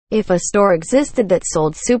If a store existed that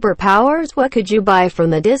sold superpowers, what could you buy from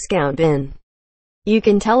the discount bin? You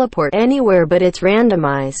can teleport anywhere, but it's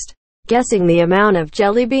randomized. Guessing the amount of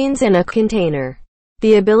jelly beans in a container.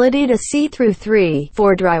 The ability to see through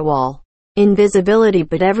 3/4 drywall. Invisibility,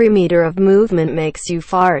 but every meter of movement makes you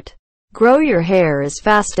fart. Grow your hair as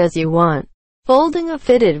fast as you want. Folding a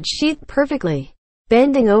fitted sheet perfectly.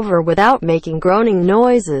 Bending over without making groaning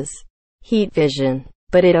noises. Heat vision,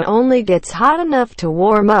 but it only gets hot enough to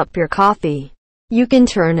warm up your coffee. You can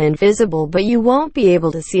turn invisible, but you won't be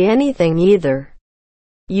able to see anything either.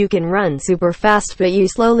 You can run super fast, but you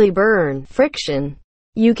slowly burn friction.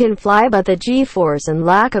 You can fly, but the G-force and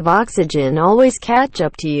lack of oxygen always catch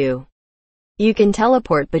up to you. You can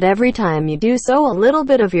teleport, but every time you do so, a little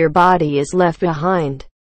bit of your body is left behind.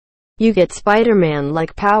 You get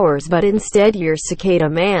Spider-Man-like powers, but instead you're Cicada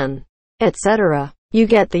Man, etc. You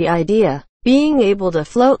get the idea. Being able to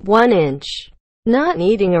float 1 inch. Not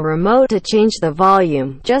needing a remote to change the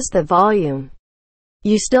volume, just the volume.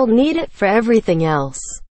 You still need it for everything else.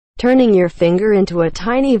 Turning your finger into a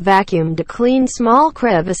tiny vacuum to clean small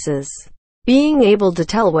crevices. Being able to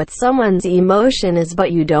tell what someone's emotion is,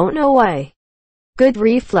 but you don't know why. Good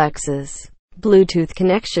reflexes. Bluetooth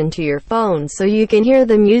connection to your phone so you can hear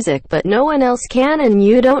the music but no one else can, and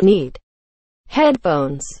you don't need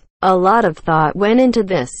headphones. A lot of thought went into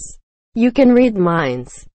this. You can read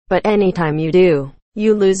minds, but anytime you do,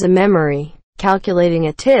 you lose a memory. Calculating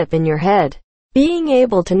a tip in your head. Being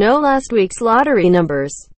able to know last week's lottery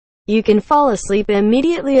numbers. You can fall asleep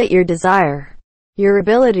immediately at your desire. Your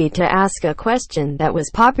ability to ask a question that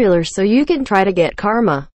was popular so you can try to get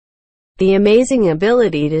karma. The amazing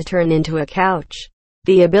ability to turn into a couch.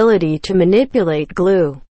 The ability to manipulate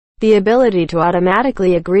glue. The ability to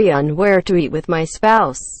automatically agree on where to eat with my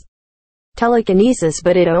spouse. Telekinesis,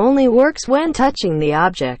 but it only works when touching the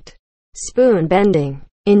object. Spoon bending.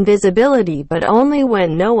 Invisibility, but only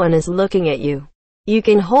when no one is looking at you. You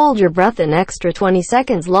can hold your breath an extra 20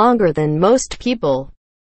 seconds longer than most people.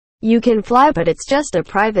 You can fly, but it's just a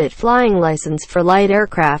private flying license for light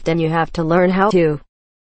aircraft, and you have to learn how to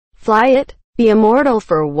fly it. Be immortal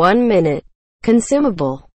for 1 minute.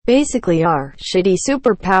 Consumable. Basically are shitty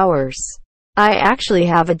superpowers. I actually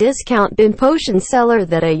have a discount bin potion seller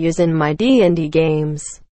that I use in my D&D games.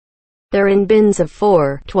 They're in bins of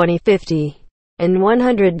 4, 20, 50, and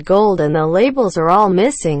 100 gold, and the labels are all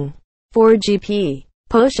missing. 4 GP.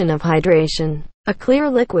 Potion of hydration. A clear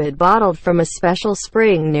liquid bottled from a special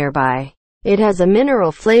spring nearby. It has a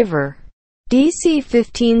mineral flavor. DC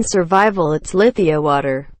 15 survival. It's Lithia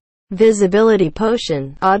water. Visibility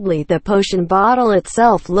potion. Oddly, the potion bottle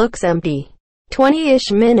itself looks empty.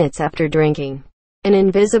 20-ish minutes after drinking, an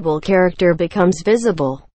invisible character becomes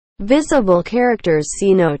visible. Visible characters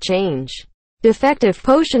see no change. Defective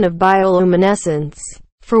potion of bioluminescence.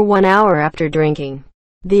 For 1 hour after drinking,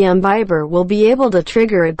 the imbiber will be able to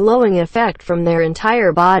trigger a glowing effect from their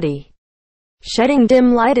entire body, shedding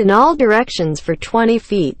dim light in all directions for 20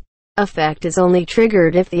 feet. Effect is only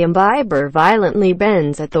triggered if the imbiber violently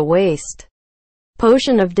bends at the waist.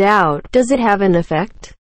 Potion of doubt. Does it have an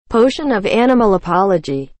effect? Potion of animal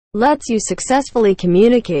apology. Lets you successfully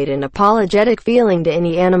communicate an apologetic feeling to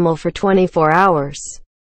any animal for 24 hours.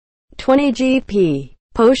 20 GP.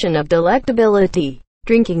 Potion of delectability.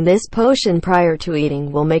 Drinking this potion prior to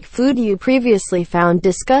eating will make food you previously found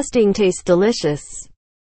disgusting taste delicious.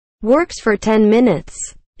 Works for 10 minutes.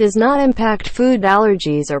 Does not impact food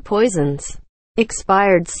allergies or poisons.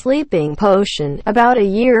 Expired sleeping potion. About a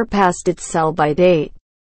year past its sell-by date.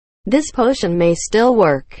 This potion may still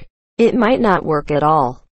work. It might not work at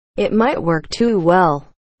all. It might work too well.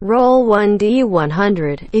 Roll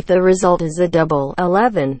 1d100. If the result is a double,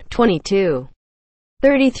 11, 22,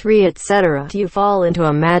 33, etc., you fall into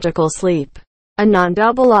a magical sleep. A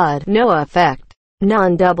non-double odd, no effect.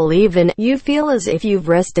 Non-double even, you feel as if you've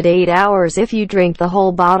rested 8 hours if you drink the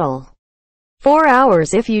whole bottle. 4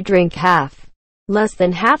 hours if you drink half. Less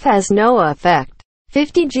than half has no effect.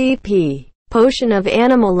 50 GP. Potion of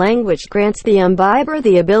animal language grants the imbiber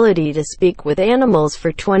the ability to speak with animals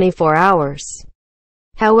for 24 hours.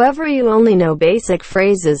 However, you only know basic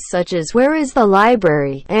phrases such as "Where is the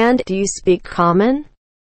library?" and "Do you speak common?"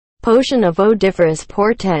 Potion of odoriferous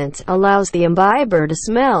portent allows the imbiber to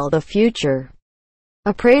smell the future.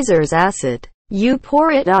 Appraiser's acid. You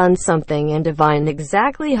pour it on something and divine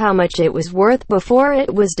exactly how much it was worth before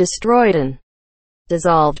it was destroyed and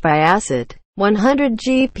dissolved by acid. 100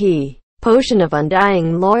 GP. Potion of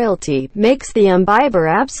undying loyalty makes the imbiber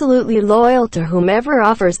absolutely loyal to whomever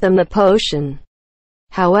offers them the potion.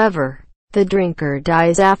 However, the drinker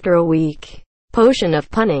dies after a week. Potion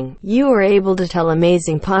of punning. You are able to tell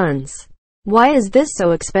amazing puns. Why is this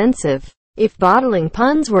so expensive? If bottling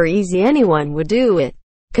puns were easy, anyone would do it.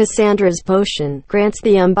 Cassandra's potion grants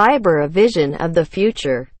the imbiber a vision of the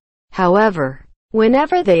future. However,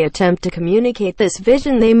 whenever they attempt to communicate this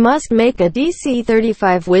vision, they must make a DC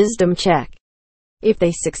 35 wisdom check. If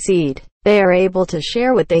they succeed, they are able to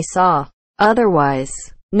share what they saw. Otherwise,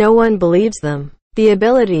 no one believes them. The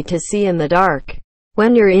ability to see in the dark.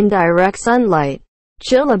 When you're in direct sunlight,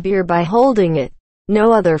 chill a beer by holding it.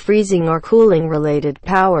 No other freezing or cooling related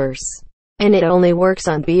powers. And it only works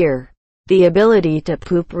on beer. The ability to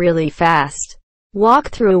poop really fast. Walk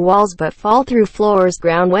through walls but fall through floors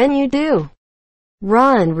ground when you do.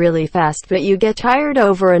 Run really fast but you get tired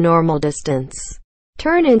over a normal distance.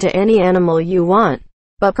 Turn into any animal you want,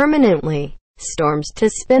 but permanently. Storms to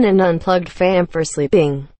spin an unplugged fan for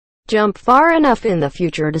sleeping. Jump far enough in the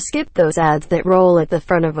future to skip those ads that roll at the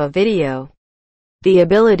front of a video. The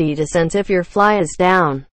ability to sense if your fly is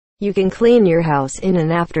down. You can clean your house in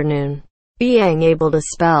an afternoon. Being able to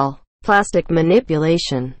spell. Plastic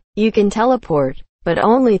manipulation. You can teleport, but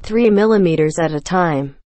only 3 millimeters at a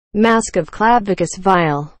time. Mask of Clavicus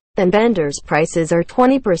Vial. Then Bender's prices are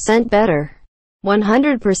 20% better.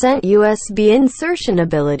 100% USB insertion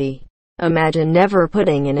ability. Imagine never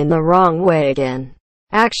putting it in the wrong way again.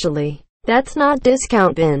 Actually, that's not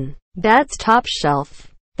discount bin. That's top shelf.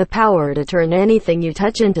 The power to turn anything you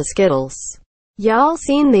touch into Skittles. Y'all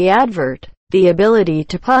seen the advert? The ability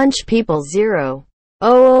to punch people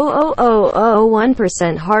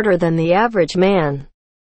 0.00001% harder than the average man.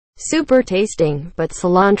 Super tasting, but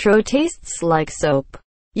cilantro tastes like soap.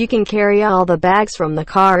 You can carry all the bags from the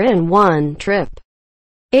car in one trip.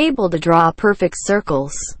 Able to draw perfect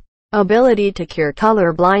circles. Ability to cure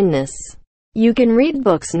color blindness. You can read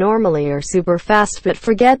books normally or super fast but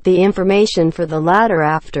forget the information for the latter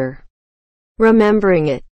after remembering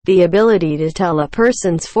it. The ability to tell a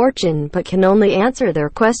person's fortune but can only answer their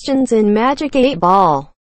questions in Magic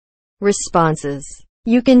 8-Ball responses.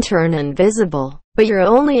 You can turn invisible, but you're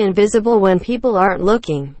only invisible when people aren't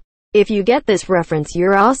looking. If you get this reference,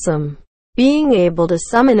 you're awesome. Being able to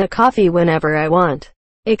summon a coffee whenever I want.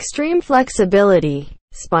 Extreme flexibility.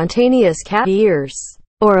 Spontaneous cat ears.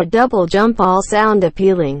 Or a double jump, all sound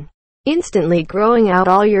appealing. Instantly growing out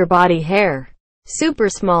all your body hair. Super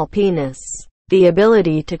small penis. The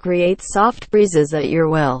ability to create soft breezes at your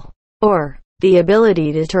will. Or, the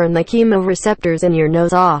ability to turn the chemoreceptors in your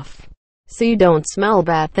nose off, so you don't smell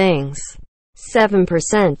bad things.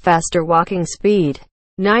 7% faster walking speed.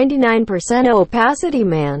 99% opacity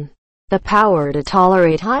man. The power to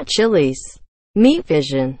tolerate hot chilies. Meat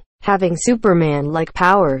vision. Having Superman-like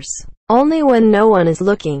powers. Only when no one is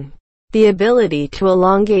looking. The ability to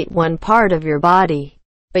elongate one part of your body,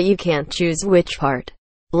 but you can't choose which part.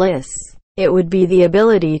 Bliss. It would be the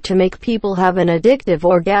ability to make people have an addictive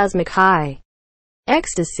orgasmic high.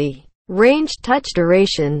 Ecstasy. Range touch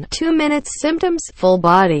duration 2 minutes. Symptoms: full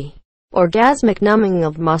body. Orgasmic numbing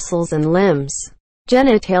of muscles and limbs.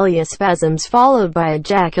 Genitalia spasms followed by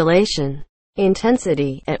ejaculation.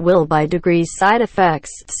 Intensity at will by degrees. Side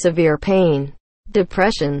effects: severe pain,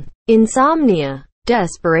 depression, insomnia,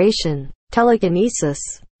 desperation, telekinesis.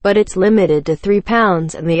 But it's limited to 3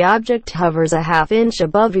 pounds and the object hovers a half-inch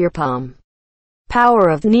above your palm. Power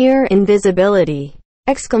of near invisibility!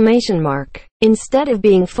 Exclamation mark. Instead of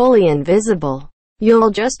being fully invisible,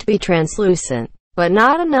 you'll just be translucent, but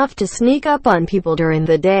not enough to sneak up on people during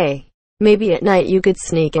the day. Maybe at night you could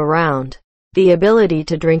sneak around. The ability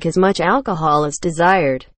to drink as much alcohol as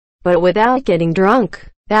desired, but without getting drunk.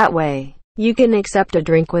 That way, you can accept a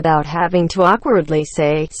drink without having to awkwardly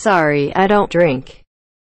say, "Sorry, I don't drink,"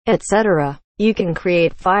 etc. You can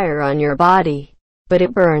create fire on your body, but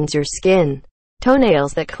it burns your skin.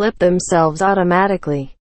 Toenails that clip themselves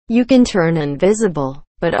automatically. You can turn invisible,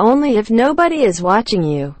 but only if nobody is watching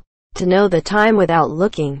you. To know the time without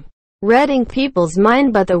looking. Reading people's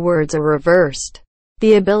mind but the words are reversed.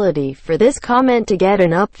 The ability for this comment to get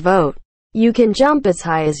an upvote. You can jump as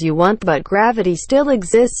high as you want but gravity still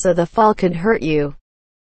exists so the fall could hurt you.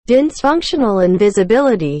 Dysfunctional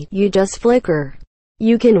invisibility. You just flicker.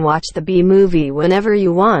 You can watch the B-movie whenever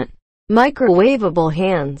you want. Microwavable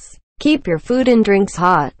hands. Keep your food and drinks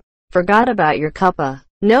hot. Forgot about your cuppa.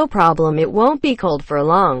 No problem, it won't be cold for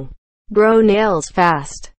long. Grow nails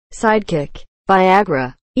fast. Sidekick.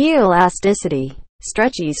 Viagra. Elasticity.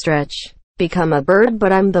 Stretchy stretch. Become a bird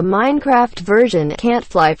but I'm the Minecraft version, can't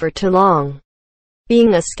fly for too long.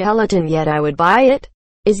 Being a skeleton yet I would buy it.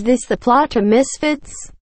 Is this the plot to Misfits?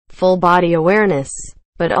 Full body awareness,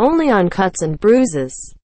 but only on cuts and bruises.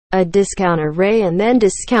 A discount array and then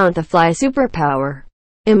discount the fly superpower.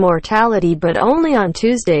 Immortality but only on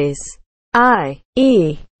Tuesdays.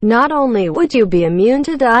 I.e. Not only would you be immune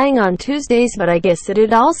to dying on Tuesdays, but I guess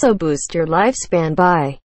it'd also boost your lifespan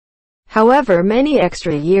by however many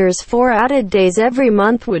extra years 4 added days every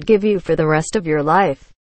month would give you for the rest of your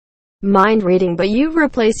life. Mind reading, but you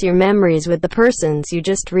replace your memories with the persons you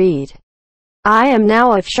just read. I am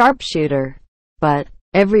now a sharpshooter, but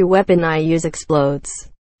every weapon I use explodes.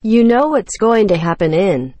 You know what's going to happen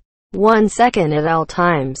in 1 second at all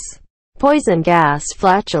times. Poison gas,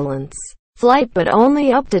 flatulence, flight but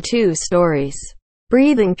only up to 2 stories.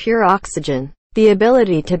 Breathing pure oxygen. The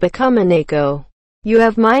ability to become an echo. You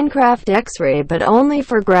have Minecraft X-ray but only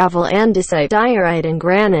for gravel, andesite, diorite and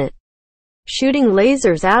granite. Shooting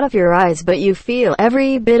lasers out of your eyes but you feel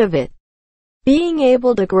every bit of it. Being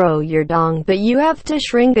able to grow your dong but you have to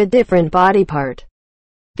shrink a different body part.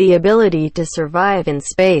 The ability to survive in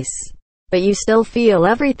space, but you still feel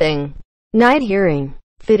everything. Night hearing.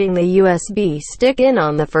 Fitting the USB stick in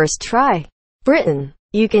on the first try. Britain.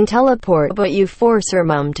 You can teleport but you force her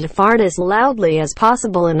mum to fart as loudly as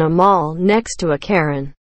possible in a mall next to a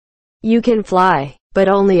Karen. You can fly, but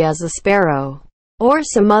only as a sparrow, or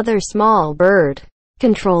some other small bird.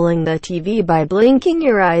 Controlling the TV by blinking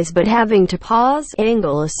your eyes but having to pause,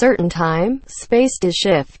 angle a certain time, space to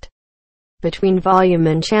shift between volume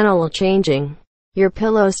and channel changing. Your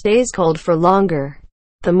pillow stays cold for longer.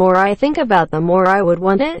 The more I think about the more I would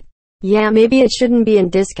want it. Yeah, maybe it shouldn't be in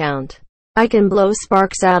discount. I can blow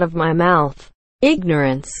sparks out of my mouth.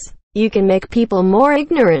 Ignorance. You can make people more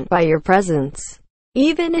ignorant by your presence,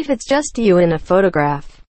 even if it's just you in a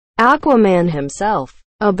photograph. Aquaman himself.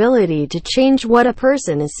 Ability to change what a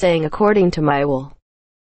person is saying according to my will.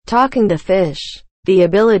 Talking to fish. The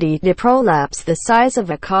ability to prolapse the size of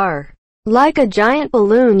a car. Like a giant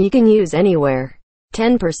balloon you can use anywhere.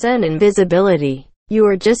 10% invisibility. You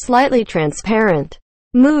are just slightly transparent.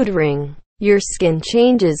 Mood ring. Your skin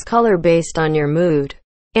changes color based on your mood.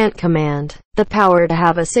 Ant command. The power to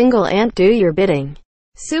have a single ant do your bidding.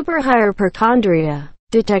 Super hypochondria.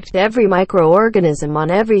 Detect every microorganism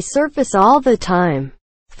on every surface all the time.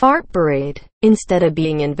 Fart parade. Instead of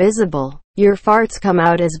being invisible, your farts come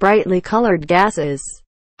out as brightly colored gases.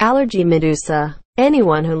 Allergy medusa.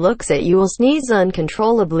 Anyone who looks at you will sneeze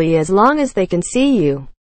uncontrollably as long as they can see you.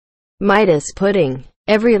 Midas pudding.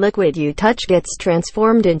 Every liquid you touch gets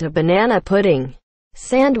transformed into banana pudding.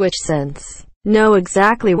 Sandwich sense. Know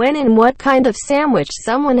exactly when and what kind of sandwich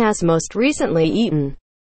someone has most recently eaten.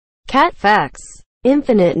 Cat facts.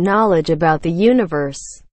 Infinite knowledge about the universe,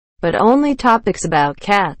 but only topics about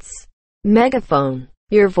cats. Megaphone.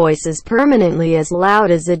 Your voice is permanently as loud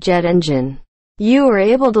as a jet engine. You are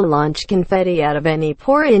able to launch confetti out of any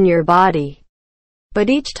pore in your body. But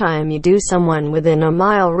each time you do, someone within a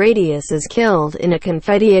mile radius is killed in a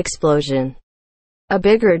confetti explosion. A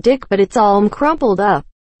bigger dick, but it's all crumpled up.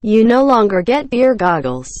 You no longer get beer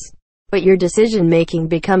goggles, but your decision-making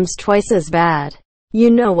becomes twice as bad. You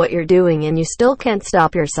know what you're doing and you still can't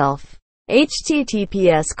stop yourself.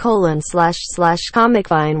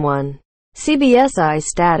 https://comicvine1. CBSI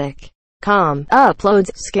static. Com.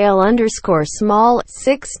 Uploads. Scale _small.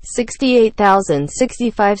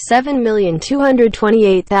 68,065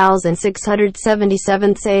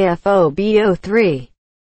 7,228,677 CFOBO3.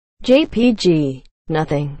 JPG.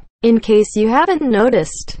 Nothing. In case you haven't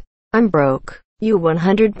noticed, I'm broke. You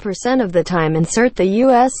 100% of the time insert the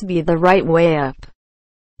USB the right way up,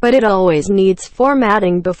 but it always needs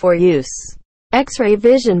formatting before use. X-ray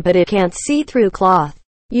vision, but it can't see through cloth.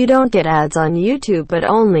 You don't get ads on YouTube, but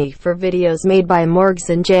only for videos made by Morgs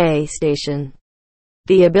and J Station.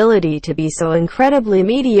 The ability to be so incredibly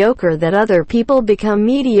mediocre that other people become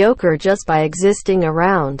mediocre just by existing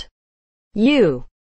around you.